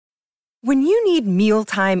When you need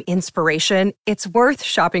mealtime inspiration, it's worth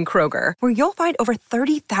shopping Kroger, where you'll find over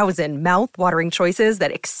 30,000 mouth-watering choices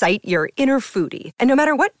that excite your inner foodie. And no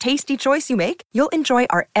matter what tasty choice you make, you'll enjoy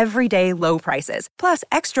our everyday low prices, plus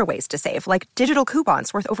extra ways to save, like digital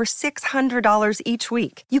coupons worth over $600 each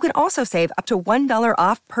week. You can also save up to $1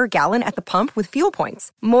 off per gallon at the pump with fuel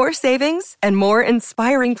points. More savings and more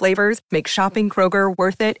inspiring flavors make shopping Kroger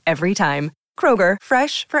worth it every time. Kroger,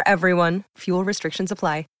 fresh for everyone. Fuel restrictions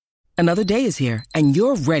apply. Another day is here, and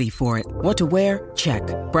you're ready for it. What to wear? Check.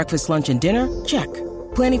 Breakfast, lunch, and dinner? Check.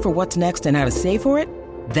 Planning for what's next and how to save for it?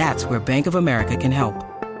 That's where Bank of America can help.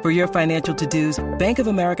 For your financial to-dos, Bank of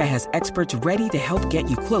America has experts ready to help get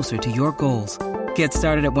you closer to your goals. Get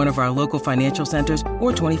started at one of our local financial centers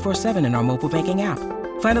or 24/7 in our mobile banking app.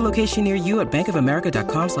 Find a location near you at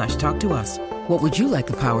bankofamerica.com/talktous. What would you like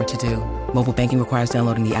the power to do? Mobile banking requires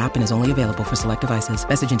downloading the app and is only available for select devices.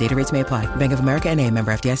 Message and data rates may apply. Bank of America N.A.,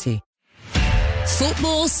 member FDIC.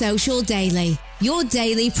 Football Social Daily, your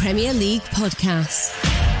daily Premier League podcast.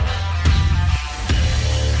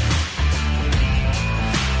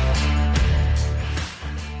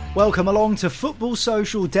 Welcome along to Football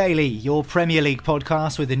Social Daily, your Premier League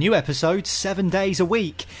podcast with a new episode 7 days a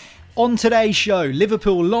week. On today's show,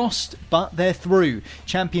 Liverpool lost, but they're through.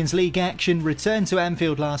 Champions League action returned to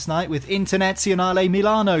Anfield last night with Internazionale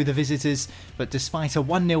Milano the visitors. But despite a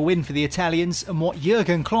 1-0 win for the Italians and what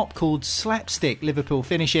Jurgen Klopp called slapstick Liverpool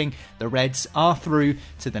finishing, the Reds are through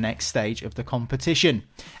to the next stage of the competition.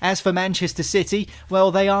 As for Manchester City, well,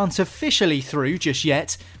 they aren't officially through just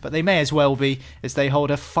yet, but they may as well be, as they hold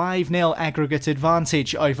a 5-0 aggregate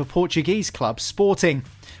advantage over Portuguese club Sporting.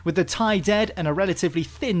 With the tie dead and a relatively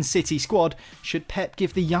thin City squad, should Pep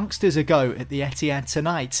give the youngsters a go at the Etihad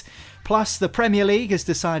tonight? Plus, the Premier League has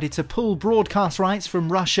decided to pull broadcast rights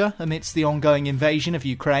from Russia amidst the ongoing invasion of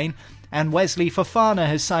Ukraine. And Wesley Fofana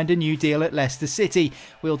has signed a new deal at Leicester City.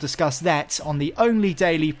 We'll discuss that on the only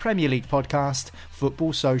daily Premier League podcast,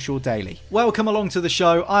 Football Social Daily. Welcome along to the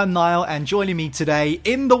show. I'm Niall, and joining me today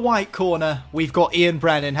in the white corner, we've got Ian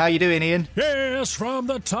Brannan. How you doing, Ian? Yes, from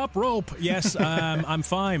the top rope. Yes, I'm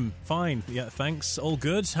fine. Yeah, thanks. All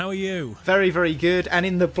good. How are you? Very, very good. And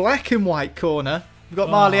in the black and white corner, we've got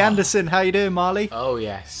Marley Anderson. How you doing, Marley? Oh,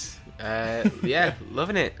 yes. Yeah,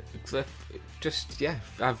 loving it.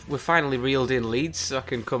 We're finally reeled in Leeds, so I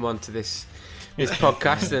can come on to this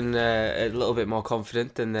podcast and a little bit more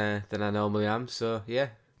confident than I normally am. So yeah.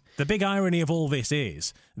 The big irony of all this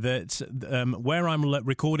is that where I'm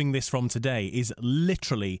recording this from today is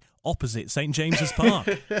literally opposite St James's Park.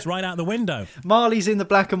 It's right out the window. Marley's in the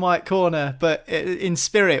black and white corner, but in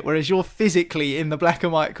spirit, whereas you're physically in the black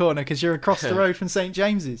and white corner because you're across the road from St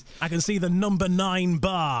James's. I can see the number 9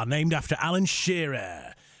 bar named after Alan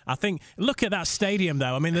Shearer. I think, look at that stadium,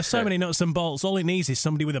 though. I mean, there's so many nuts and bolts. All it needs is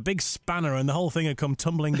somebody with a big spanner and the whole thing would come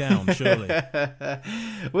tumbling down, surely.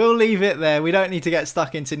 We'll leave it there. We don't need to get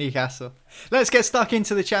stuck into Newcastle. Let's get stuck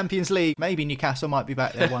into the Champions League. Maybe Newcastle might be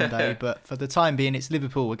back there one day, but for the time being, it's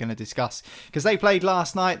Liverpool we're going to discuss. Because they played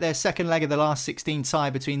last night, their second leg of the last 16 tie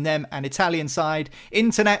between them and Italian side,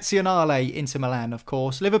 Internazionale Inter Milan, of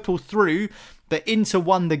course. Liverpool through, but Inter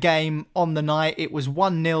won the game on the night. It was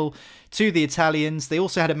 1-0 to the Italians. They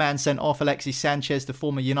also had a man sent off. Alexis Sanchez, the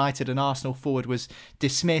former United and Arsenal forward, was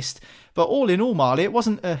dismissed. But all in all, Marley, it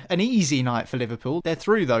wasn't an easy night for Liverpool. They're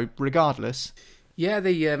through, though, regardless. Yeah,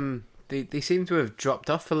 they seem to have dropped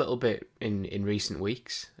off a little bit in recent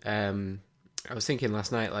weeks. I was thinking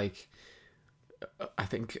last night, I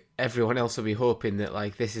think everyone else will be hoping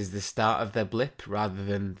that this is the start of their blip rather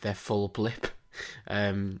than their full blip.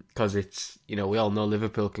 Because it's, we all know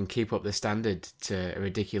Liverpool can keep up the standard to a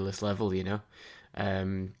ridiculous level,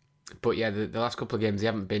 but yeah, the last couple of games they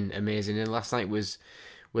haven't been amazing, and last night was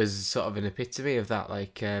sort of an epitome of that.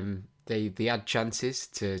 They had chances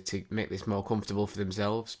to make this more comfortable for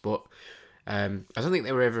themselves, but I don't think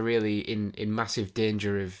they were ever really in massive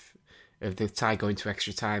danger of the tie going to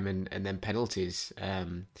extra time and then penalties.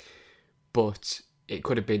 But it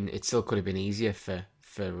still could have been easier for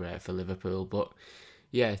Liverpool, but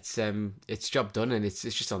yeah, it's job done, and it's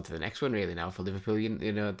just on to the next one really now for Liverpool.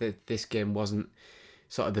 This game wasn't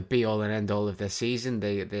sort of the be all and end all of their season.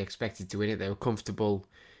 They expected to win it. They were comfortable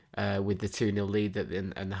with the 2-0 lead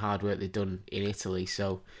and the hard work they've done in Italy.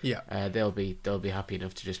 So yeah, they'll be happy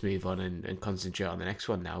enough to just move on and concentrate on the next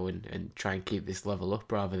one now and try and keep this level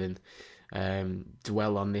up rather than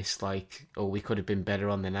dwell on this we could have been better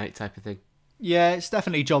on the night type of thing. Yeah, it's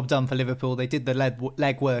definitely job done for Liverpool. They did the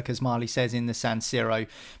leg work, as Marley says, in the San Siro,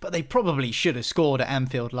 but they probably should have scored at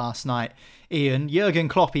Anfield last night. Ian, Jurgen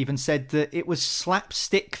Klopp even said that it was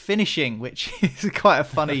slapstick finishing, which is quite a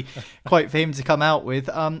funny quote for him to come out with.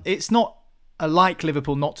 It's not like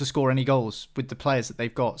Liverpool not to score any goals with the players that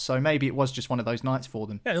they've got, so maybe it was just one of those nights for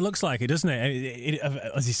them. Yeah, it looks like it, doesn't it?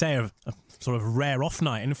 As you say, a sort of rare off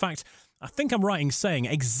night. And in fact, I think I'm right in saying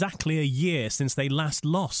exactly a year since they last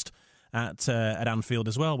lost at Anfield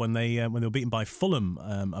as well, when they were beaten by Fulham,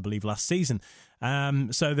 I believe, last season.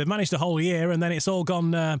 So they've managed a whole year, and then it's all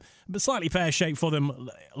gone slightly pear-shaped for them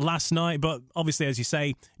last night. But obviously, as you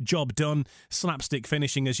say, job done. Slapstick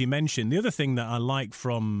finishing, as you mentioned. The other thing that I like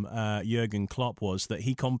from Jurgen Klopp was that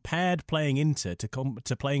he compared playing Inter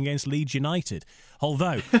to playing against Leeds United.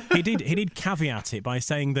 Although he did caveat it by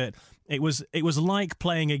saying that it was like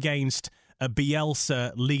playing against a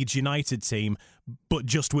Bielsa Leeds United team, but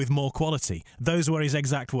just with more quality. Those were his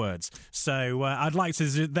exact words. So I'd like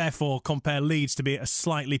to therefore compare Leeds to be a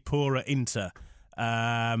slightly poorer Inter,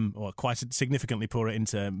 or quite a significantly poorer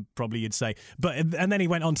Inter, probably you'd say. And then he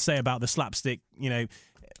went on to say about the slapstick.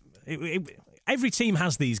 Every team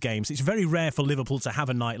has these games. It's very rare for Liverpool to have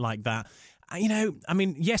a night like that.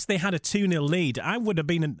 Yes, they had a 2-0 lead. I would have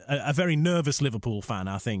been a very nervous Liverpool fan,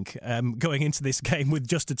 I think, going into this game with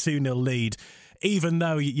just a 2-0 lead, even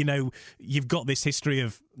though, you've got this history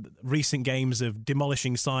of recent games of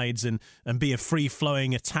demolishing sides and be a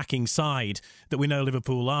free-flowing attacking side that we know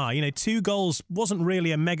Liverpool are. 2 goals wasn't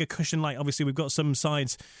really a mega cushion. Like, obviously, we've got some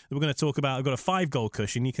sides that we're going to talk about have got a 5-goal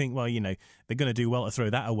cushion. You think, well, they're going to do well to throw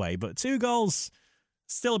that away. But 2 goals...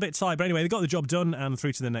 still a bit tight, but anyway, they got the job done and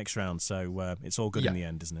through to the next round, so it's all good in the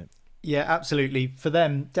end, isn't it? Yeah, absolutely. For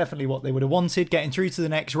them, definitely what they would have wanted, getting through to the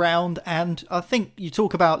next round. And I think you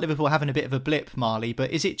talk about Liverpool having a bit of a blip, Marley,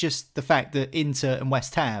 but is it just the fact that Inter and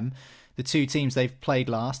West Ham, the 2 teams they've played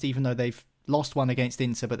last, even though they've lost one against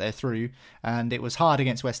Inter, but they're through, and it was hard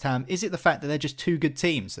against West Ham, is it the fact that they're just 2 good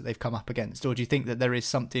teams that they've come up against, or do you think that there is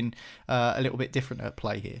something a little bit different at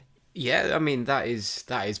play here? Yeah, I mean, that is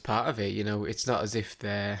part of it. It's not as if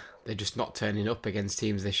they're just not turning up against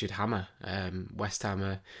teams they should hammer. West Ham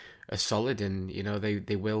are solid, and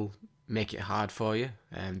they will make it hard for you.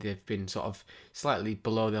 They've been sort of slightly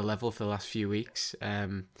below their level for the last few weeks,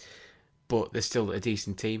 but they're still a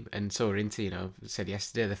decent team, and so are Inter. I said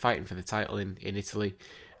yesterday they're fighting for the title in Italy.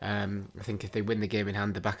 I think if they win the game in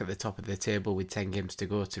hand, they're back at the top of the table with 10 games to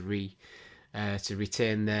go to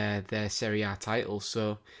retain their Serie A title.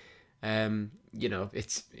 So.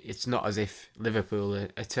 It's not as if Liverpool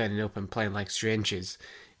are turning up and playing like strangers.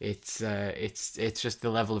 It's just the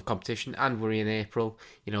level of competition, and we're in April.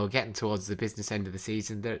 Getting towards the business end of the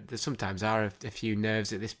season. There sometimes are a few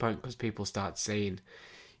nerves at this point because people start saying,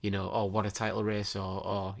 oh, what a title race,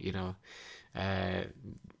 or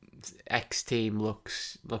X team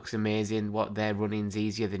looks amazing. What their running's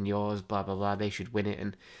easier than yours. Blah blah blah. They should win it,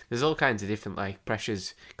 and there's all kinds of different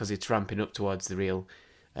pressures because it's ramping up towards the real.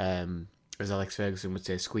 As Alex Ferguson would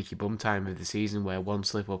say, squeaky bum time of the season, where one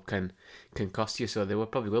slip up can cost you. So there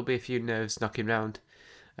probably will be a few nerves knocking round,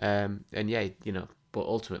 but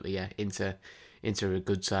ultimately, Inter a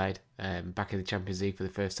good side, back in the Champions League for the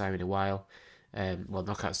first time in a while,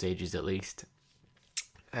 knockout stages at least,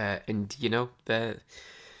 and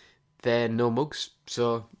they're no mugs.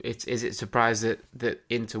 So is it a surprise that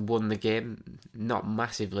Inter won the game? Not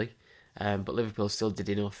massively. But Liverpool still did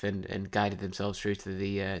enough and guided themselves through to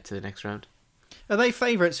the next round. Are they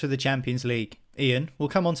favourites for the Champions League, Ian? We'll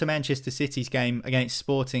come on to Manchester City's game against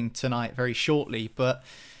Sporting tonight very shortly, but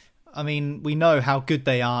I mean, we know how good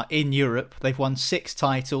they are in Europe. They've won 6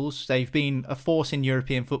 titles. They've been a force in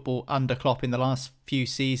European football under Klopp in the last few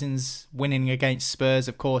seasons, winning against Spurs,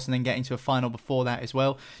 of course, and then getting to a final before that as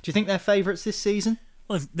well. Do you think they're favourites this season?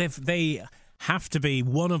 Well, they have to be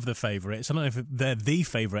one of the favourites. I don't know if they're the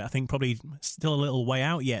favourite. I think probably still a little way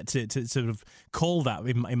out yet to sort of call that,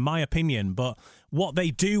 in my opinion. But what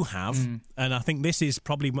they do have, and I think this is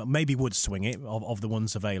probably maybe would swing it of the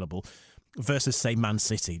ones available, versus, say, Man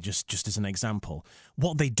City, just as an example.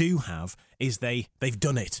 What they do have is they've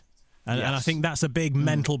done it. And, yes. And I think that's a big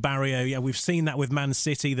mental barrier. Yeah, we've seen that with Man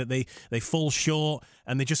City, that they fall short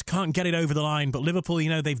and they just can't get it over the line. But Liverpool,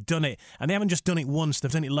 they've done it. And they haven't just done it once,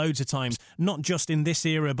 they've done it loads of times. Not just in this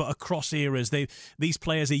era, but across eras. These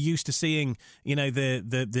players are used to seeing,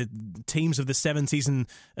 the teams of the 70s and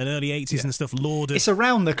early 80s and stuff lauded. It's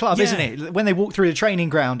around the club, isn't it? When they walk through the training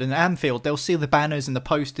ground in Anfield, they'll see the banners and the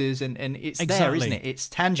posters, and it's there, isn't it? It's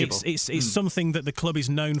tangible. It's something that the club is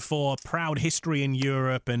known for, proud history in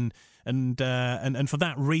Europe, and for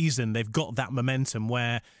that reason, they've got that momentum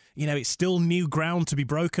where, it's still new ground to be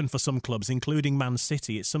broken for some clubs, including Man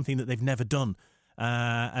City. It's something that they've never done.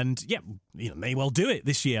 May well do it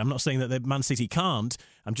this year. I'm not saying that Man City can't.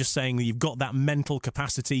 I'm just saying that you've got that mental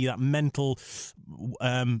capacity, that mental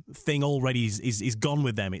thing already is gone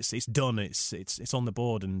with them. It's done. It's on the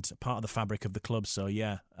board and part of the fabric of the club. So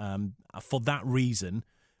for that reason,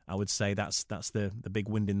 I would say that's the big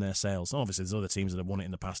wind in their sails. Obviously, there's other teams that have won it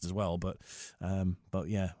in the past as well, but I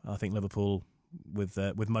think Liverpool,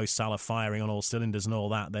 with Mo Salah firing on all cylinders and all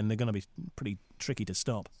that, then they're going to be pretty tricky to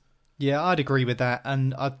stop. Yeah, I'd agree with that.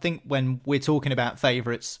 And I think when we're talking about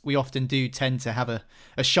favourites, we often do tend to have a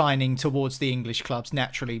shining towards the English clubs,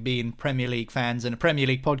 naturally being Premier League fans and a Premier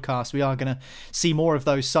League podcast. We are going to see more of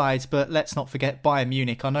those sides. But let's not forget Bayern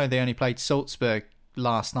Munich. I know they only played Salzburg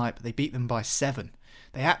last night, but they beat them by 7.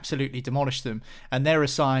 They absolutely demolished them. And they're a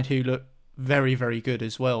side who look very, very good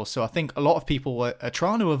as well. So I think a lot of people are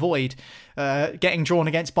trying to avoid getting drawn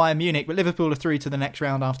against Bayern Munich, but Liverpool are through to the next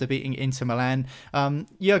round after beating Inter Milan.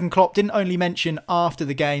 Jurgen Klopp didn't only mention after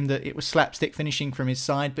the game that it was slapstick finishing from his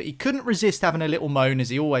side, but he couldn't resist having a little moan, as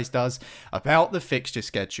he always does, about the fixture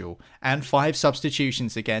schedule and 5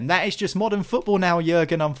 substitutions again. That is just modern football now,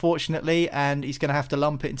 Jurgen, unfortunately, and he's going to have to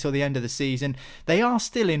lump it until the end of the season. They are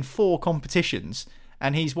still in 4 competitions,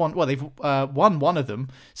 and he's won. Well, they've won one of them,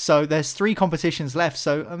 so there's 3 competitions left.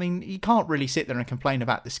 So, I mean, you can't really sit there and complain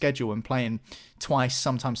about the schedule and playing twice,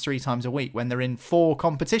 sometimes 3 times a week when they're in 4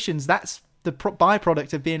 competitions. That's the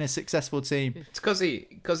byproduct of being a successful team. It's because he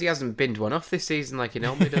hasn't binned one off this season like he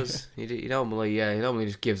normally does. he normally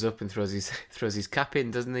just gives up and throws his cap in,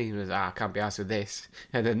 doesn't he? He goes, I can't be arsed with this.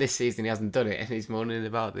 And then this season he hasn't done it, and he's moaning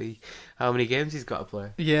about how many games he's got to play.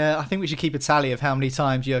 Yeah, I think we should keep a tally of how many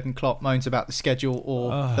times Jurgen Klopp moans about the schedule or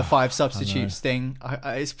the 5 substitutes thing.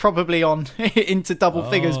 It's probably on into double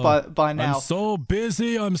figures by now. I'm so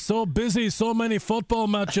busy. So many football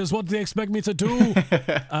matches. What do they expect me to do?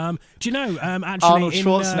 Do you know? Actually, Arnold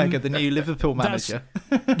Schwarzenegger, the new Liverpool manager.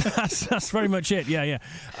 That's very much it. Yeah.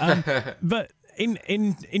 But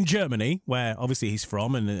in Germany, where obviously he's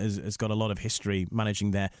from and has got a lot of history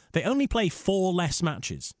managing there, they only play 4 less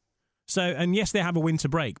matches. So, and yes, they have a winter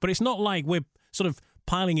break, but it's not like we're sort of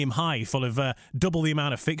piling him high full of double the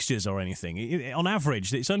amount of fixtures or anything. On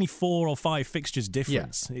average, it's only 4 or 5 fixtures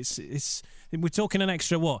difference. Yeah. We're talking an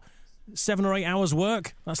extra 7 or 8 hours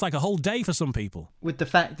work. That's like a whole day for some people. With the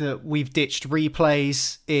fact that we've ditched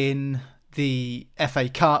replays in the FA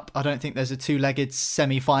Cup, I don't think there's a 2-legged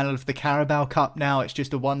semi-final of the Carabao Cup now. It's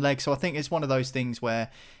just a 1-leg. So I think it's one of those things where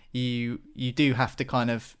you do have to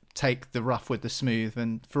kind of take the rough with the smooth,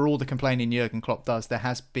 and for all the complaining Jurgen Klopp does, there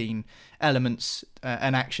has been elements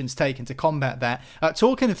and actions taken to combat that.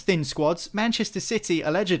 Talking of thin squads, Manchester City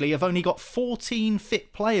allegedly have only got 14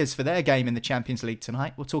 fit players for their game in the Champions League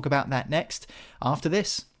tonight. We'll talk about that next after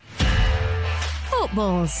this.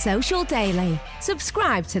 Football Social Daily.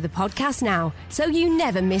 Subscribe to the podcast now so you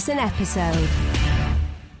never miss an episode.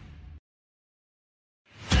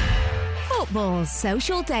 Football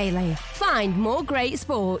Social Daily. Find more great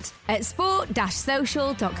sport at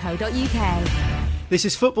sport-social.co.uk. This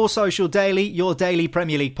is Football Social Daily, your daily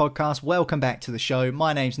Premier League podcast. Welcome back to the show.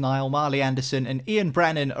 My name's Niall. Marley Anderson and Ian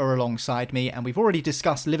Brannan are alongside me, and we've already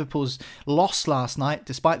discussed Liverpool's loss last night,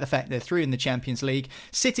 despite the fact they're through in the Champions League.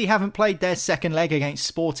 City haven't played their second leg against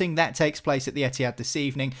Sporting. That takes place at the Etihad this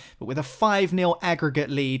evening, but with a 5-0 aggregate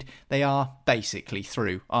lead, they are basically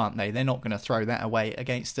through, aren't they? They're not going to throw that away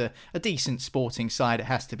against a decent Sporting side, it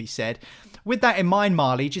has to be said. With that in mind,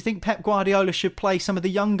 Marley, do you think Pep Guardiola should play some of the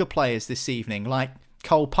younger players this evening, like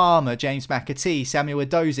Cole Palmer, James McAtee, Samuel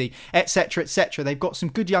Edozie, etc., etc.? They've got some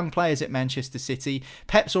good young players at Manchester City.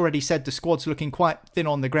 Pep's already said the squad's looking quite thin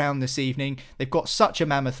on the ground this evening. They've got such a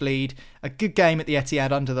mammoth lead. A good game at the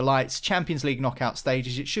Etihad under the lights. Champions League knockout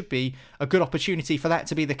stages. It should be a good opportunity for that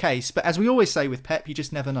to be the case. But as we always say with Pep, you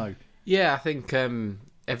just never know. Yeah, I think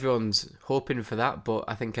everyone's hoping for that, but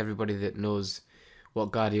I think everybody that knows what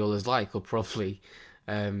Guardiola's like will probably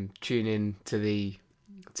tune in to the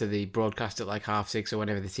broadcast at like 6:30 or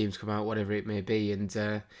whenever the teams come out, whatever it may be, and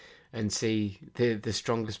see the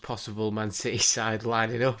strongest possible Man City side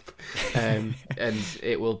lining up, and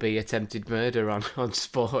it will be attempted murder on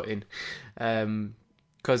Sporting,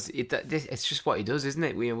 because it's just what he does, isn't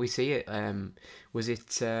it? We see it. Was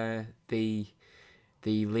it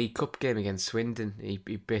the League Cup game against Swindon? He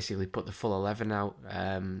basically put the full 11 out,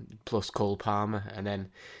 plus Cole Palmer, and then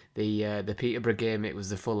the Peterborough game, it was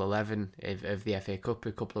the full 11 of the FA Cup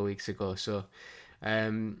a couple of weeks ago. So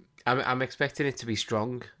I'm expecting it to be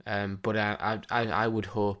strong, but I would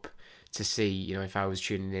hope to see, if I was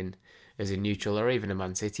tuning in as a neutral or even a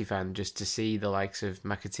Man City fan, just to see the likes of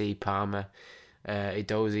McAtee, Palmer,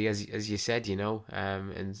 Edozie, as you said,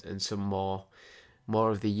 and some more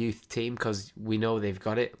of the youth team, because we know they've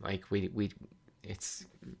got it. Like it's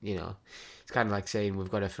it's kind of like saying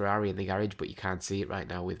we've got a Ferrari in the garage, but you can't see it right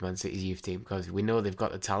now with Man City's youth team, because we know they've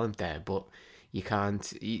got the talent there, but we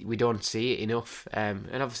don't see it enough. And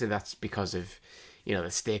obviously that's because of the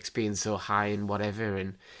stakes being so high and whatever.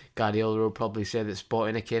 And Guardiola will probably say that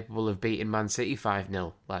Sporting are capable of beating Man City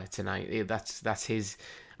 5-0 like tonight. That's his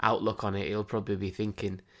outlook on it. He'll probably be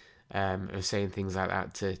thinking of saying things like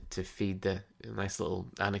that to feed the nice little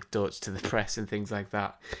anecdotes to the press and things like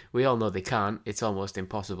that. We all know they can't. It's almost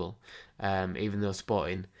impossible. Even though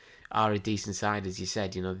Sporting are a decent side, as you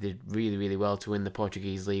said, they did really, really well to win the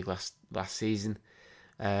Portuguese league last season.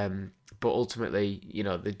 But ultimately,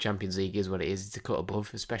 the Champions League is what it is. It's a cut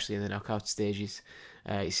above, especially in the knockout stages.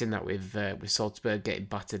 You've seen that with Salzburg getting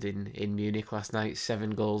battered in Munich last night,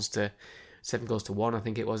 7 goals to 1, I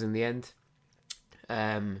think it was in the end.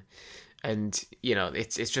 And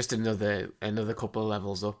it's just another couple of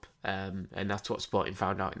levels up, and that's what Sporting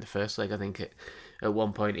found out in the first leg. I think at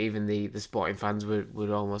one point even the Sporting fans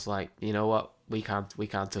were almost like, you know what, we can't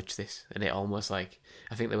touch this, and it almost like,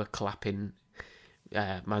 I think they were clapping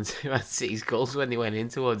Man City's goals when they went in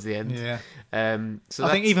towards the end. Yeah. So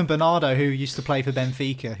I think even Bernardo, who used to play for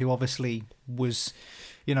Benfica, who obviously was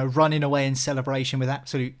running away in celebration with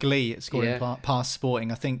absolute glee at scoring past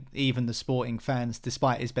Sporting. I think even the Sporting fans,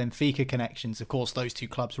 despite his Benfica connections, of course, those two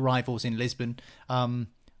clubs rivals in Lisbon,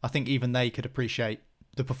 I think even they could appreciate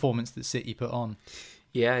the performance that City put on.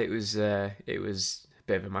 Yeah, it was a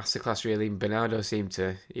bit of a masterclass, really. Bernardo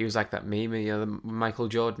he was like that meme, the Michael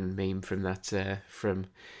Jordan meme from from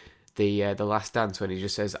the Last Dance, when he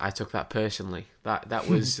just says, "I took that personally." That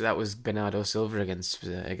was Bernardo Silva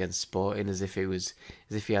against Sporting, as if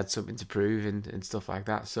he had something to prove and stuff like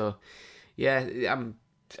that. So yeah,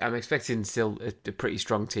 I'm expecting still a pretty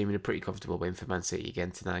strong team and a pretty comfortable win for Man City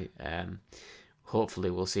again tonight.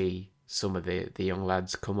 Hopefully we'll see some of the young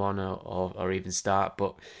lads come on or even start,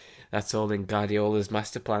 but that's all in Guardiola's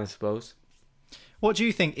master plan, I suppose. What do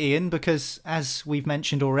you think, Ian? Because as we've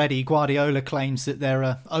mentioned already, Guardiola claims that there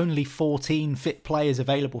are only 14 fit players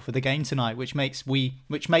available for the game tonight, which makes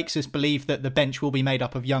us believe that the bench will be made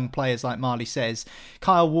up of young players, like Marley says.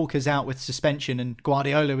 Kyle Walker's out with suspension, and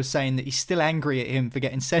Guardiola was saying that he's still angry at him for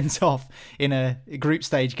getting sent off in a group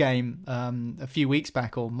stage game a few weeks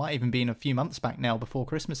back, or might even been a few months back now, before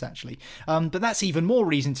Christmas actually. But that's even more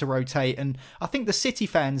reason to rotate, and I think the City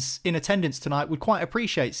fans in attendance tonight would quite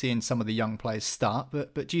appreciate seeing some of the young players start.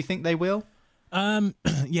 But do you think they will?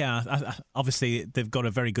 Yeah, obviously they've got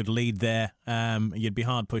a very good lead there. You'd be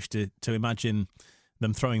hard pushed to imagine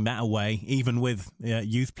them throwing that away, even with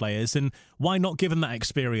youth players. And why not give them that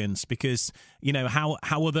experience? Because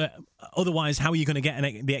otherwise, how are you going to get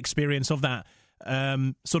the experience of that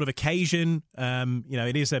sort of occasion?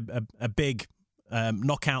 It is a big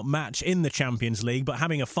knockout match in the Champions League, but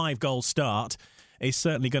having a 5-goal start is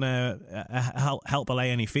certainly going to help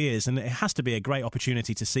allay any fears, and it has to be a great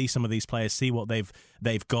opportunity to see some of these players, see what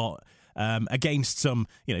they've got against some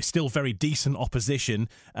still very decent opposition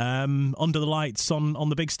under the lights on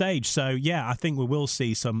the big stage. So yeah, I think we will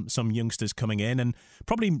see some youngsters coming in, and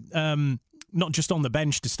probably not just on the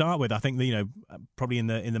bench to start with. I think probably in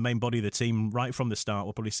the main body of the team right from the start,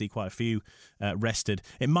 we'll probably see quite a few rested.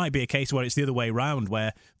 It might be a case where it's the other way around,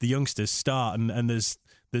 where the youngsters start and there's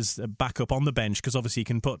a backup on the bench, because obviously you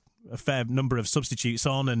can put a fair number of substitutes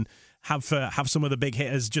on and have some of the big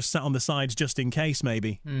hitters just sat on the sides just in case,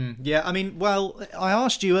 maybe. Yeah, I mean, well, I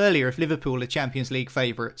asked you earlier if Liverpool are Champions League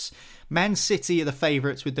favourites. Man City are the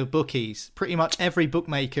favourites with the bookies. Pretty much every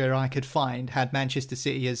bookmaker I could find had Manchester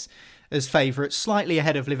City as favourites, slightly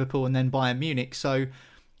ahead of Liverpool and then Bayern Munich. So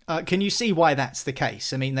can you see why that's the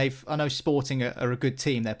case? I mean, I know Sporting are a good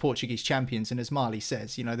team. They're Portuguese champions, and as Marley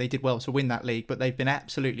says, they did well to win that league, but they've been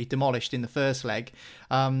absolutely demolished in the first leg.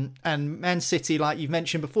 And Man City, like you've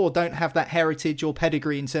mentioned before, don't have that heritage or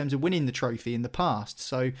pedigree in terms of winning the trophy in the past.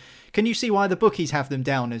 So can you see why the bookies have them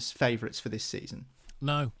down as favourites for this season?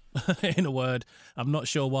 No. In a word, I'm not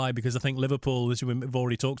sure why, because I think Liverpool, as we've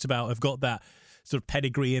already talked about, have got that sort of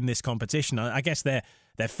pedigree in this competition. I guess they're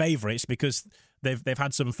favourites because they've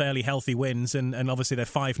had some fairly healthy wins, and obviously they're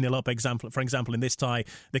 5-0 up. For example, in this tie,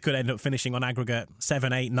 they could end up finishing on aggregate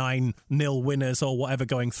 7, 8, 9-0 winners or whatever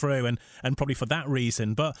going through, and probably for that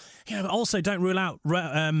reason. But also don't rule out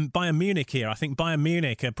Bayern Munich here. I think Bayern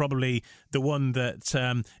Munich are probably the one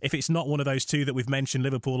that, if it's not one of those two that we've mentioned,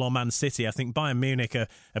 Liverpool or Man City, I think Bayern Munich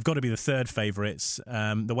have got to be the third favourites,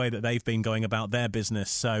 the way that they've been going about their business.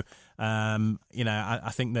 So,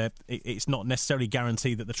 I think that it's not necessarily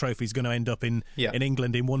guaranteed that the trophy's going to end up in in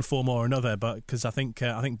England in one form or another. But because I think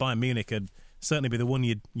Bayern Munich would certainly be the one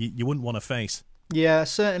you wouldn't want to face. Yeah,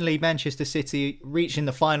 certainly Manchester City reaching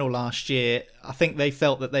the final last year, I think they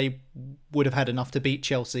felt that they would have had enough to beat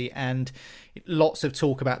Chelsea, and lots of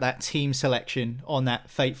talk about that team selection on that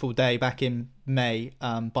fateful day back in May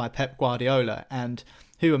by Pep Guardiola. And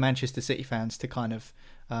who are Manchester City fans to kind of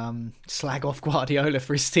slag off Guardiola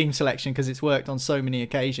for his team selection, because it's worked on so many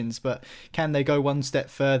occasions, but can they go one step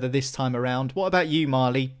further this time around? What about you,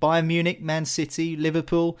 Marley? Bayern Munich, Man City,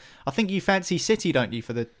 Liverpool? I think you fancy City, don't you,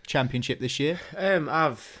 for the Championship this year?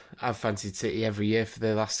 I've fancied City every year for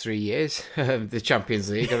the last 3 years. The Champions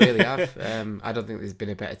League, I really have. I don't think there's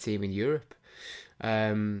been a better team in Europe.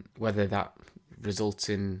 Whether that results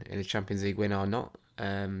in a Champions League win or not.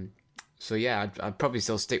 So yeah, I'd probably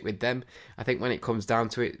still stick with them. I think when it comes down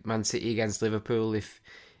to it, Man City against Liverpool, if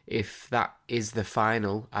that is the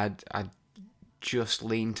final, I'd just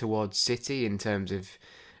lean towards City in terms of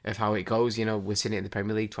how it goes. You know, we're seeing it in the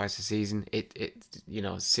Premier League twice a season.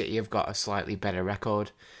 City have got a slightly better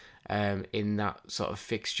record in that sort of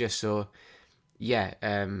fixture. So yeah,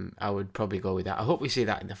 I would probably go with that. I hope we see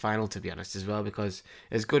that in the final, to be honest, as well, because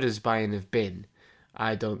as good as Bayern have been,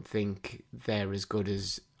 I don't think they're as good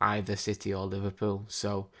as either City or Liverpool.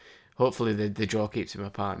 So hopefully the draw keeps them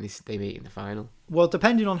apart and they meet in the final. Well,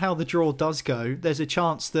 depending on how the draw does go, there's a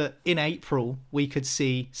chance that in April we could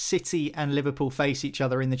see City and Liverpool face each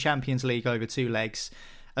other in the Champions League over 2 legs,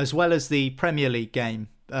 as well as the Premier League game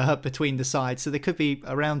between the sides. So there could be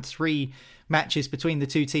around 3 matches between the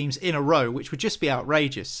 2 teams in a row, which would just be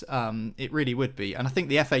outrageous. It really would be. And I think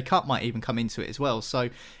the FA Cup might even come into it as well. So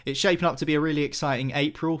it's shaping up to be a really exciting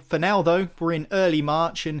April. For now, though, we're in early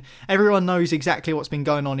March and everyone knows exactly what's been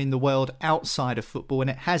going on in the world outside of football, and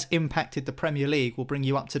it has impacted the Premier League. We'll bring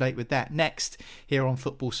you up to date with that next here on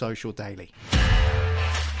Football Social Daily.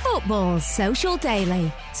 Football Social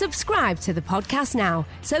Daily. Subscribe to the podcast now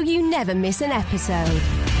so you never miss an episode.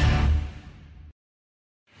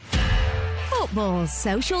 Football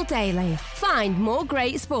Social Daily. Find more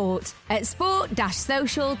great sport at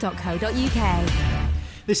sport-social.co.uk.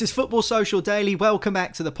 This is Football Social Daily. Welcome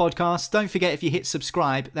back to the podcast. Don't forget, if you hit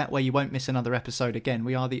subscribe, that way you won't miss another episode again.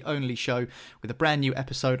 We are the only show with a brand new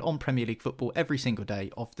episode on Premier League football every single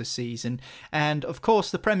day of the season. And of course,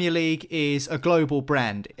 the Premier League is a global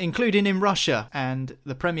brand, including in Russia. And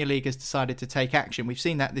the Premier League has decided to take action. We've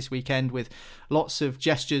seen that this weekend with lots of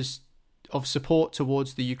gestures of support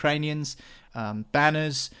towards the Ukrainians,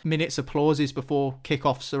 banners, minutes, applauses before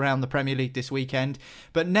kickoffs around the Premier League this weekend.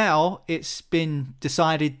 But now it's been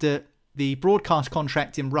decided that the broadcast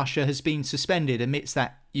contract in Russia has been suspended amidst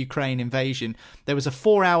that Ukraine invasion. There was a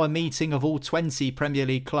 4-hour meeting of all 20 Premier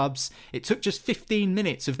League clubs. It took just 15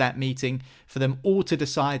 minutes of that meeting for them all to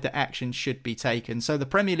decide that action should be taken. So the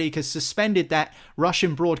Premier League has suspended that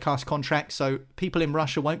Russian broadcast contract, so people in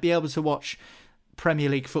Russia won't be able to watch Premier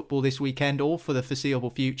League football this weekend or for the foreseeable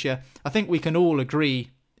future. I think we can all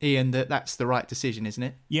agree, Ian, that that's the right decision, isn't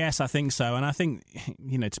it? Yes, I think so. And I think,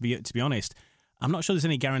 to be honest, I'm not sure there's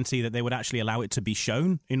any guarantee that they would actually allow it to be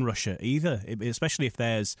shown in Russia either, especially if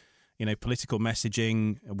there's, political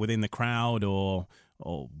messaging within the crowd or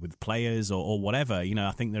with players or whatever.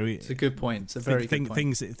 I think it's a good point. It's a very good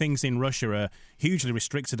point. Things in Russia are hugely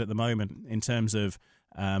restricted at the moment in terms of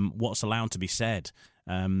what's allowed to be said.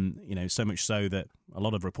 So much so that a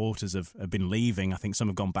lot of reporters have been leaving. I think some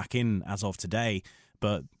have gone back in as of today,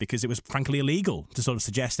 but because it was frankly illegal to sort of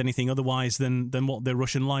suggest anything otherwise than what the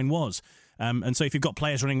Russian line was. And so if you've got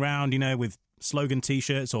players running around, with slogan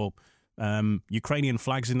T-shirts or Ukrainian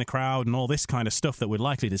flags in the crowd and all this kind of stuff that we're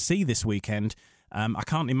likely to see this weekend, I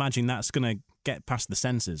can't imagine that's going to get past the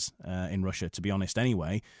censors in Russia, to be honest,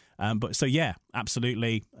 anyway. But so, yeah,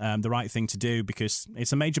 absolutely the right thing to do, because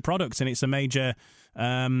it's a major product and it's a major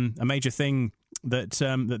thing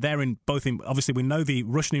that they're in. Obviously, we know the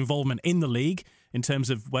Russian involvement in the league in terms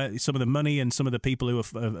of where some of the money and some of the people who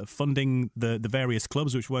are funding the various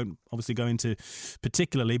clubs, which won't obviously go into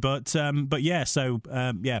particularly. But yeah, so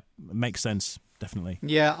makes sense. Definitely.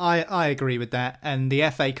 Yeah, I agree with that. And the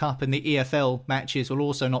FA Cup and the EFL matches will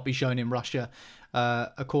also not be shown in Russia,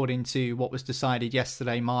 according to what was decided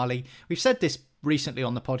yesterday, Marley. We've said this recently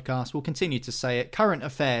on the podcast. We'll continue to say it. Current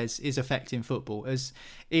affairs is affecting football. As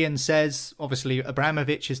Ian says, obviously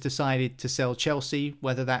Abramovich has decided to sell Chelsea.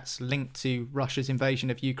 Whether that's linked to Russia's invasion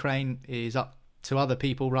of Ukraine is up to other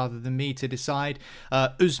people rather than me to decide.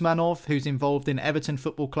 Usmanov, who's involved in Everton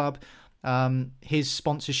Football Club, his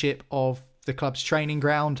sponsorship of the club's training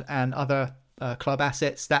ground and other club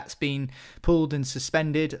assets, that's been pulled and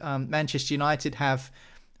suspended. Manchester United have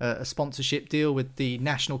a sponsorship deal with the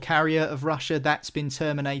national carrier of Russia, that's been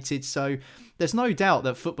terminated. So there's no doubt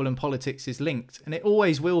that football and politics is linked, and it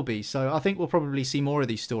always will be. So I think we'll probably see more of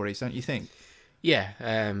these stories, don't you think? Yeah,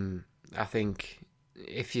 I think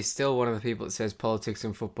if you're still one of the people that says politics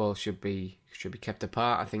and football should be kept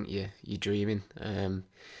apart, I think you're dreaming.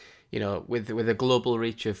 With a global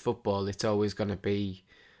reach of football, it's always going to be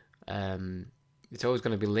linked. It's always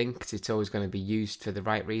going to be used for the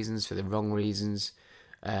right reasons, for the wrong reasons,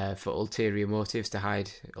 for ulterior motives, to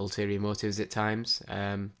hide ulterior motives at times.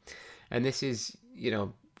 And this is,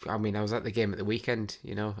 I was at the game at the weekend.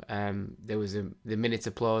 There was the minute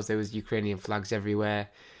applause. There was Ukrainian flags everywhere.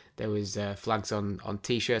 There was flags on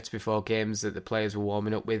T-shirts before games that the players were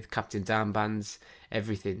warming up with, captain's armbands,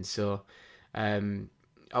 everything. So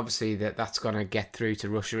obviously that's going to get through to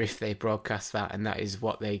Russia if they broadcast that, and that is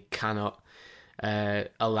what they cannot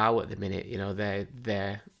allow at the minute.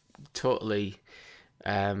 They're totally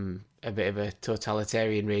a bit of a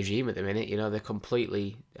totalitarian regime at the minute. They're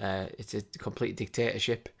completely it's a complete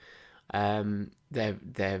dictatorship.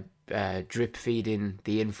 They're drip feeding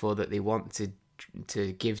the info that they want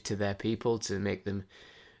to give to their people to make them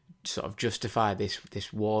sort of justify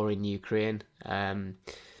this war in Ukraine. And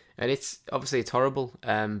it's horrible.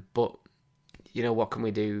 But what can we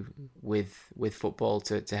do with football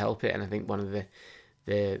to help it? And I think one of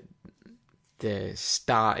the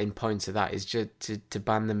starting points of that is just to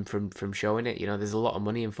ban them from showing it. There's a lot of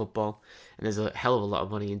money in football, and there's a hell of a lot of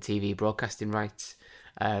money in TV broadcasting rights.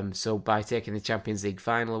 So by taking the Champions League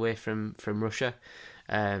final away from Russia,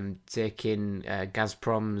 taking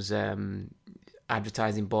Gazprom's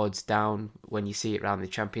advertising boards down when you see it around the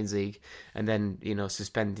Champions League, and then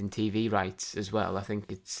suspending TV rights as well, I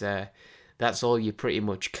think it's that's all you pretty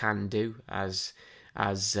much can do as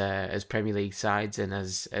Premier League sides and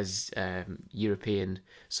as European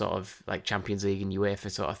sort of like Champions League and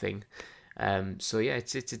UEFA sort of thing. So yeah,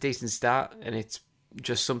 it's a decent start, and it's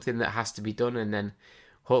just something that has to be done. And then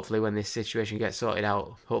hopefully when this situation gets sorted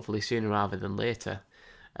out, hopefully sooner rather than later,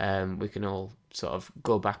 we can all sort of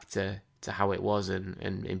go back to how it was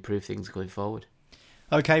and improve things going forward.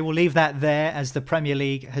 Okay, we'll leave that there as the Premier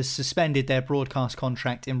League has suspended their broadcast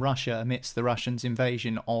contract in Russia amidst the Russians'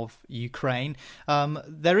 invasion of Ukraine.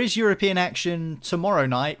 There is European action tomorrow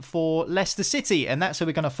night for Leicester City, and that's where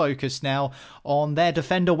we're going to focus now on their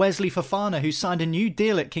defender Wesley Fofana, who signed a new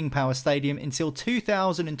deal at King Power Stadium until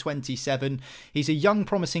 2027. He's a young,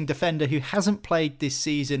 promising defender who hasn't played this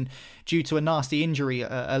season due to a nasty injury,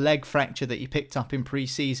 a leg fracture that he picked up in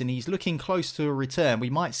pre-season. He's looking close to a return. We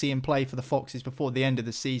might see him play for the Foxes before the end of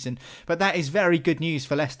the season, but that is very good news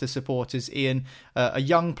for Leicester supporters, Ian. A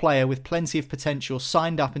young player with plenty of potential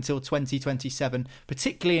signed up until 2027,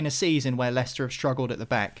 particularly in a season where Leicester have struggled at the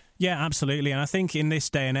back. Yeah, absolutely. And I think in this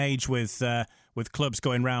day and age with clubs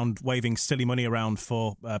going around waving silly money around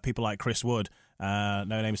for people like Chris Wood, no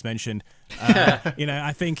names mentioned,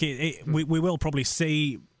 I think we will probably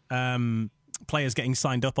see players getting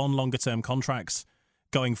signed up on longer term contracts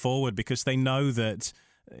going forward, because they know that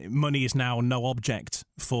money is now no object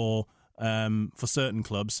for certain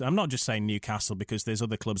clubs. I'm not just saying Newcastle, because there's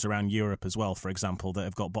other clubs around Europe as well, for example, that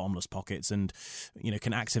have got bottomless pockets and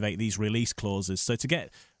can activate these release clauses. So to get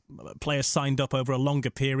players signed up over a longer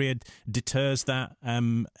period deters that,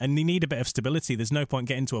 and they need a bit of stability. There's no point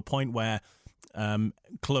getting to a point where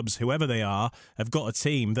clubs, whoever they are, have got a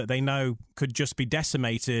team that they know could just be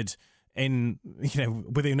decimated in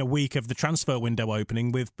within a week of the transfer window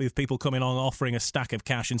opening, with people coming on offering a stack of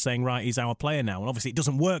cash and saying, right, he's our player now. And obviously it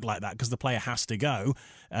doesn't work like that, because the player has to go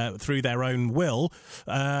through their own will.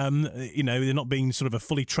 They're not being sort of a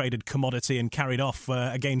fully traded commodity and carried off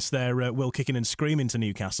against their will, kicking and screaming to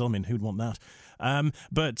Newcastle. I mean, who'd want that? I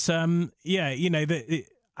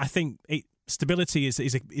think stability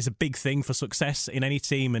is a big thing for success in any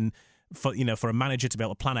team, and for a manager to be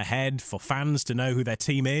able to plan ahead, for fans to know who their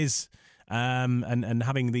team is, and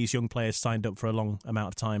having these young players signed up for a long amount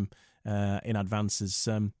of time in advance has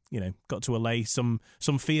got to allay some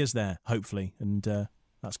fears there, hopefully, and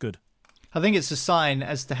that's good. I think it's a sign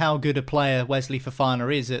as to how good a player Wesley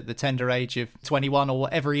Fofana is at the tender age of 21 or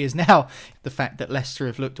whatever he is now. The fact that Leicester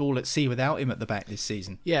have looked all at sea without him at the back this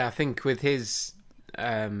season. Yeah, I think with his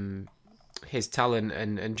talent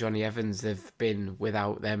and Johnny Evans, they've been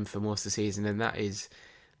without them for most of the season, and that is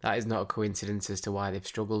not a coincidence as to why they've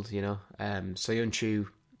struggled. Soyuncu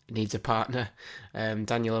needs a partner.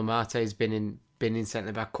 Daniel Amate has been in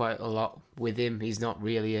centre back quite a lot with him. He's not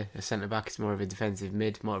really a centre back; he's more of a defensive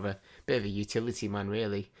mid, more of a bit of a utility man,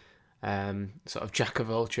 really. Sort of jack of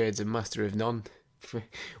all trades and master of none.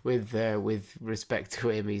 With respect to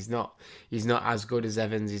him, he's not as good as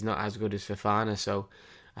Evans. He's not as good as Fofana. So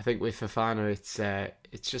I I think with Fofana,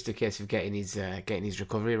 it's just a case of getting his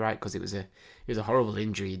recovery right, because it was a horrible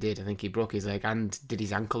injury he did. I think he broke his leg and did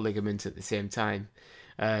his ankle ligament at the same time.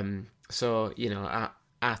 So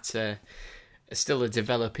at still a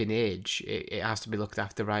developing age, it has to be looked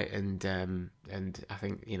after right. And I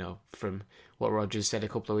think from what Rodgers said a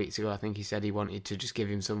couple of weeks ago, I think he said he wanted to just give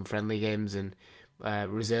him some friendly games and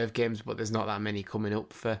reserve games, but there's not that many coming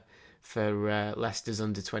up for Leicester's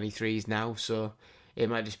under 23s now, so it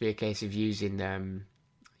might just be a case of using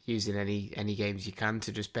any games you can to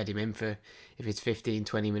just bed him in for, if it's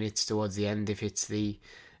 15-20 minutes towards the end, if it's the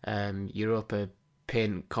Europa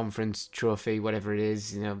Paint Conference Trophy, whatever it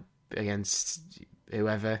is, against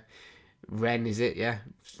whoever. Rennes, is it? Yeah,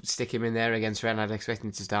 stick him in there against Rennes. I'd expect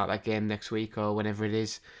him to start that game next week or whenever it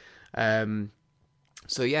is.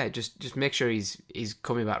 So yeah, just make sure he's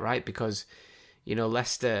coming back right, because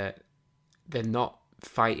Leicester, they're not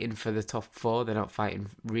fighting for the top 4. They're not fighting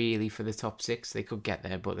really for the top 6. They could get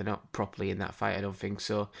there, but they're not properly in that fight, I don't think.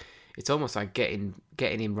 So it's almost like getting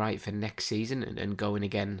him right for next season and going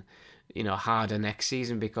again, harder next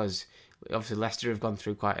season, because obviously Leicester have gone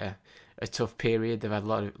through quite a tough period. They've had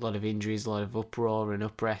a lot of injuries, a lot of uproar and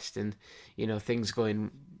uprest, and things going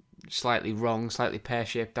slightly wrong, slightly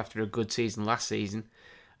pear-shaped after a good season last season.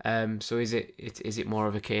 So is it more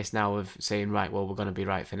of a case now of saying, right, well, we're going to be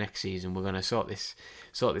right for next season, we're going to sort this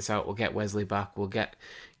out, we'll get Wesley back, we'll get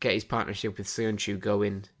his partnership with Söyüncü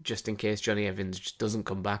going, just in case Johnny Evans just doesn't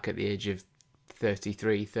come back at the age of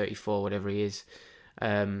 33, 34, whatever he is,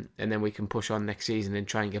 and then we can push on next season and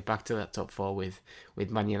try and get back to that top 4 with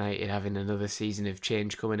Man United having another season of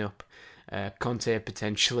change coming up. Conte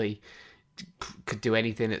potentially could do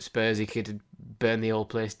anything at Spurs. He could burn the old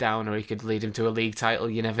place down, or he could lead him to a league title.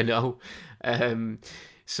 You never know.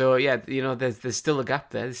 So yeah, there's still a gap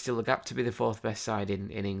there. There's still a gap to be the 4th best side in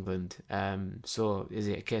England. So is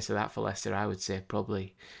it a case of that for Leicester? I would say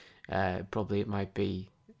probably it might be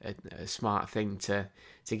a smart thing to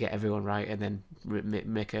get everyone right, and then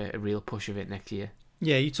make a real push of it next year.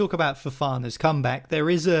 Yeah, you talk about Fofana's comeback. There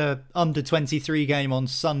is a under-23 game on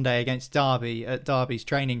Sunday against Derby at Derby's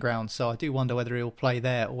training ground, so I do wonder whether he'll play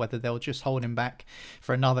there or whether they'll just hold him back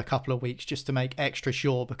for another couple of weeks just to make extra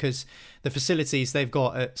sure, because the facilities they've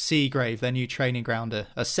got at Seagrave, their new training ground,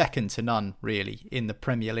 are second to none, really, in the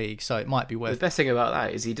Premier League, so it might be worth... The best thing about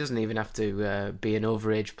that is he doesn't even have to be an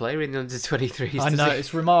overage player in the under-23s. I know,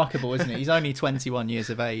 it's remarkable, isn't it? He's only 21 years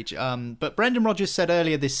of age. But Brendan Rodgers said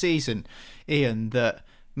earlier this season, Ian, that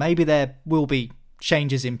maybe there will be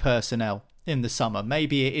changes in personnel in the summer.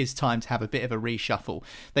 Maybe it is time to have a bit of a reshuffle.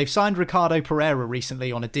 They've signed Ricardo Pereira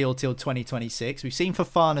recently on a deal till 2026. We've seen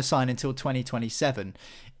Fofana sign until 2027.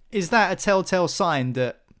 Is that a telltale sign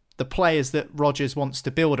that the players that Rodgers wants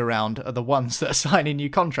to build around are the ones that are signing new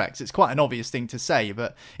contracts? It's quite an obvious thing to say,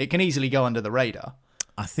 but it can easily go under the radar.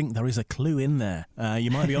 I think there is a clue in there.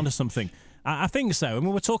 You might be onto something. I think so. And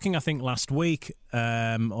we were talking, I think, last week,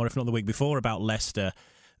 or if not the week before, about Leicester,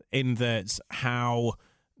 in that how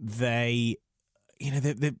they've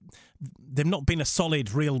not been a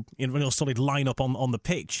solid, real solid lineup on the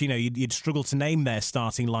pitch. You'd struggle to name their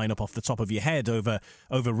starting lineup off the top of your head over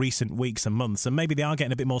recent weeks and months. And maybe they are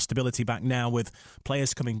getting a bit more stability back now with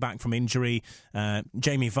players coming back from injury.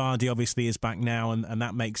 Jamie Vardy obviously is back now, and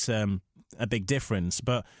that makes a big difference.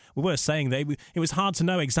 But we were saying it was hard to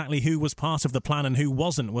know exactly who was part of the plan and who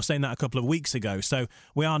wasn't. We were saying that a couple of weeks ago. So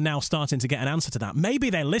we are now starting to get an answer to that. Maybe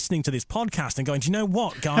they're listening to this podcast and going, do you know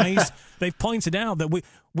what, guys? They've pointed out that we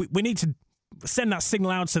need to send that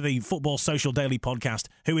signal out to the Football Social Daily podcast,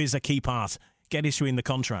 who is a key part. Get issuing the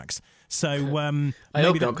contracts. So I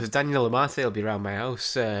hope not, because Daniel Amate will be around my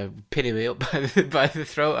house pinning me up by the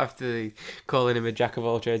throat after calling him a jack of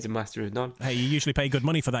all trades and master of none. Hey, you usually pay good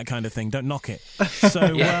money for that kind of thing. Don't knock it. So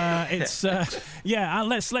let's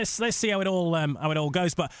see how it all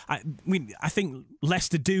goes. But I think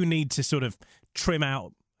Leicester do need to sort of trim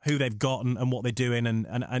out who they've got and what they're doing, and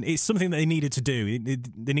it's something that they needed to do.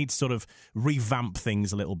 They need to sort of revamp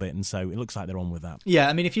things a little bit, and so it looks like they're on with that. Yeah,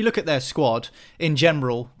 I mean, if you look at their squad, in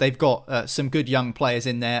general, they've got some good young players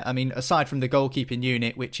in there. I mean, aside from the goalkeeping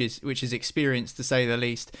unit, which is experienced to say the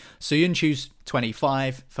least, Söyüncü's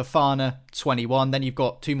 25, Fofana 21, then you've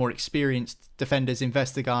got two more experienced defenders in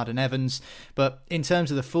Vestergaard and Evans. But in terms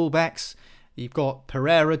of the fullbacks, you've got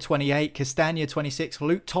Pereira, 28, Castagna, 26,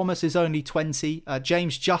 Luke Thomas is only 20,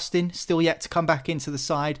 James Justin still yet to come back into the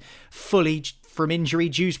side fully from injury.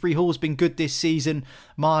 Dewsbury Hall's been good this season.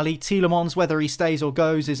 Marley, Tielemans, whether he stays or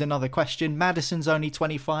goes is another question. Maddison's only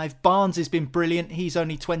 25, Barnes has been brilliant, he's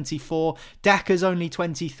only 24, Daka's only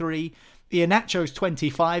 23, Iheanacho's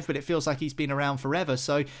 25, but it feels like he's been around forever.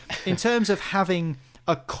 So in terms of having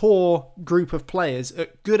a core group of players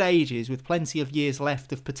at good ages with plenty of years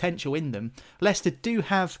left of potential in them, Leicester do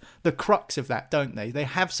have the crux of that, don't they? They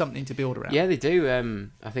have something to build around. Yeah, they do.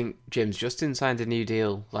 I think James Justin signed a new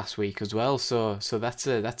deal last week as well, so that's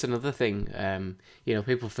another thing.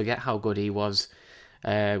 People forget how good he was.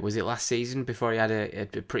 Was it last season before he had a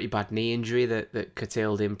pretty bad knee injury that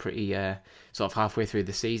curtailed him pretty sort of halfway through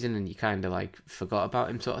the season, and you kind of like forgot about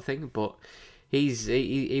him sort of thing. But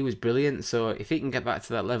he was brilliant. So if he can get back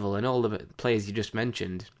to that level, and all the players you just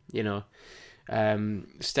mentioned,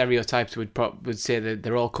 stereotypes would say that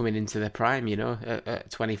they're all coming into their prime. At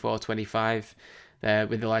 24, 25.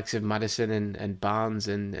 With the likes of Maddison and Barnes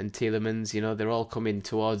and Tielemans, they're all coming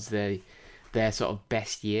towards their sort of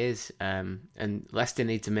best years, and Leicester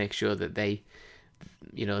need to make sure that they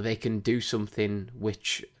can do something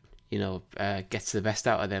which gets the best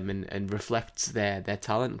out of them and reflects their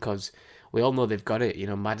talent, because we all know they've got it.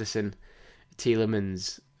 Maddison,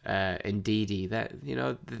 Tielemans, and Didi.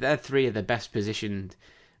 They're three of the best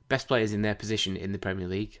players in their position in the Premier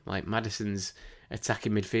League. Like Maddison's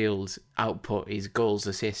attacking midfield output, his goals,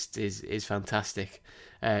 assists is fantastic.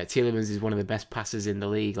 Tielemans is one of the best passers in the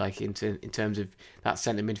league, like in terms of that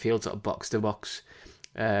centre midfield sort of box to box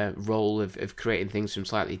role of creating things from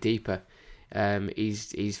slightly deeper.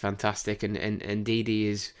 He's fantastic, and Didi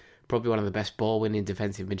is probably one of the best ball winning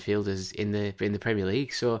defensive midfielders in the Premier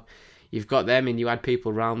League. So you've got them, and you add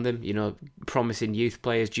people around them. Promising youth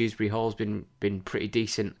players. Dewsbury Hall's been pretty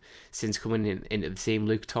decent since coming into the team.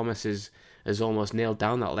 Luke Thomas has almost nailed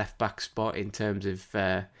down that left back spot in terms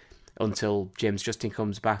of until James Justin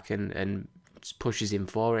comes back and pushes him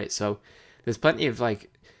for it. So there's plenty of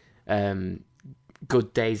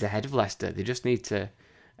good days ahead of Leicester. They just need to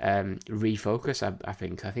refocus.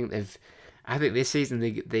 I think this season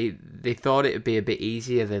they thought it would be a bit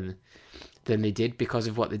easier than they did because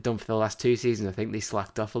of what they'd done for the last 2 seasons. I think they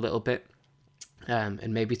slacked off a little bit,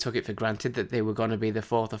 and maybe took it for granted that they were going to be the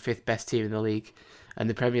 4th or 5th best team in the league, and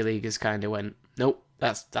the Premier League has kind of went, nope,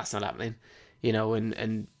 that's not happening.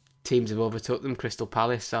 And teams have overtook them. Crystal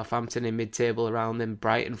Palace, Southampton in mid-table around them.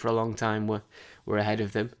 Brighton for a long time were ahead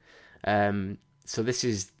of them. So this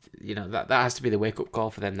is, that has to be the wake-up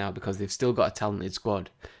call for them now, because they've still got a talented squad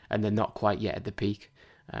and they're not quite yet at the peak.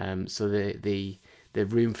 So the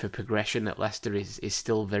room for progression at Leicester is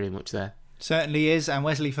still very much there. Certainly is, and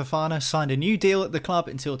Wesley Fofana signed a new deal at the club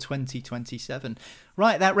until 2027.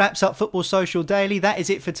 Right, that wraps up Football Social Daily. That is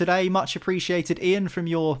it for today. Much appreciated, Ian, from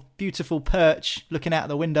your beautiful perch looking out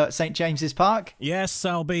the window at St James's Park. Yes,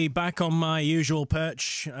 I'll be back on my usual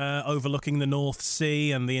perch overlooking the North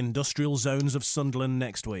Sea and the industrial zones of Sunderland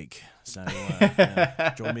next week. So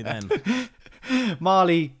join me then.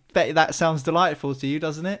 Marley, bet that sounds delightful to you,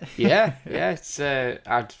 doesn't it? Yeah. It's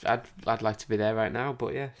I'd like to be there right now,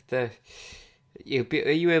 but yeah, are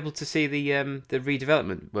you able to see the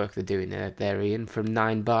redevelopment work they're doing there, Ian? From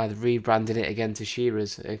 9 Bar, they've rebranded it again to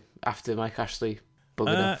Shearer's after Mike Ashley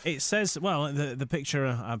buggered off. It says, well, the picture.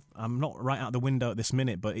 I'm not right out the window at this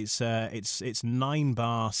minute, but it's 9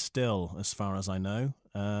 Bar still, as far as I know.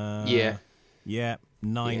 Yeah,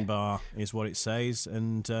 9 Bar is what it says,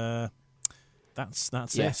 and that's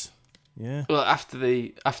it. Yeah. Well, after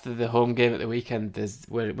the home game at the weekend,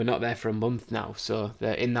 we're not there for a month now. So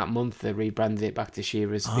in that month, they rebranded it back to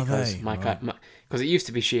Shearer's because it used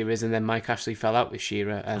to be Shearer's, and then Mike Ashley fell out with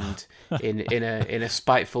Shearer, and in a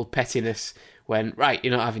spiteful pettiness went, right,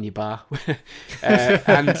 you're not having your bar,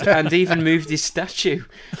 and even moved his statue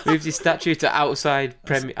to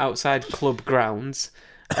outside club grounds.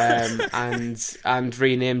 And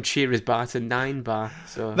renamed Shearer's Bar to 9 Bar.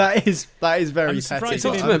 So that is very petty. It's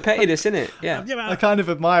ultimate pettiness, isn't it? Yeah. I kind of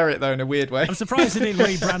admire it though in a weird way. I'm surprised they didn't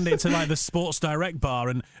rebrand it to like the Sports Direct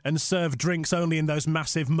Bar and serve drinks only in those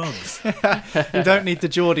massive mugs. You don't need the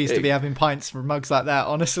Geordies to be having pints from mugs like that,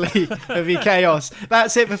 honestly. It'd be chaos.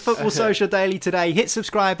 That's it for Football Social Daily today. Hit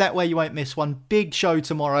subscribe, that way you won't miss one. Big show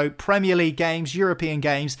tomorrow. Premier League games, European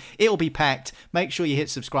games. It'll be packed. Make sure you hit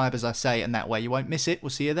subscribe, as I say, and that way you won't miss it. We'll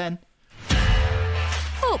see you then.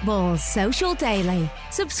 Football Social Daily.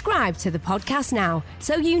 Subscribe to the podcast now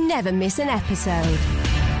so you never miss an episode.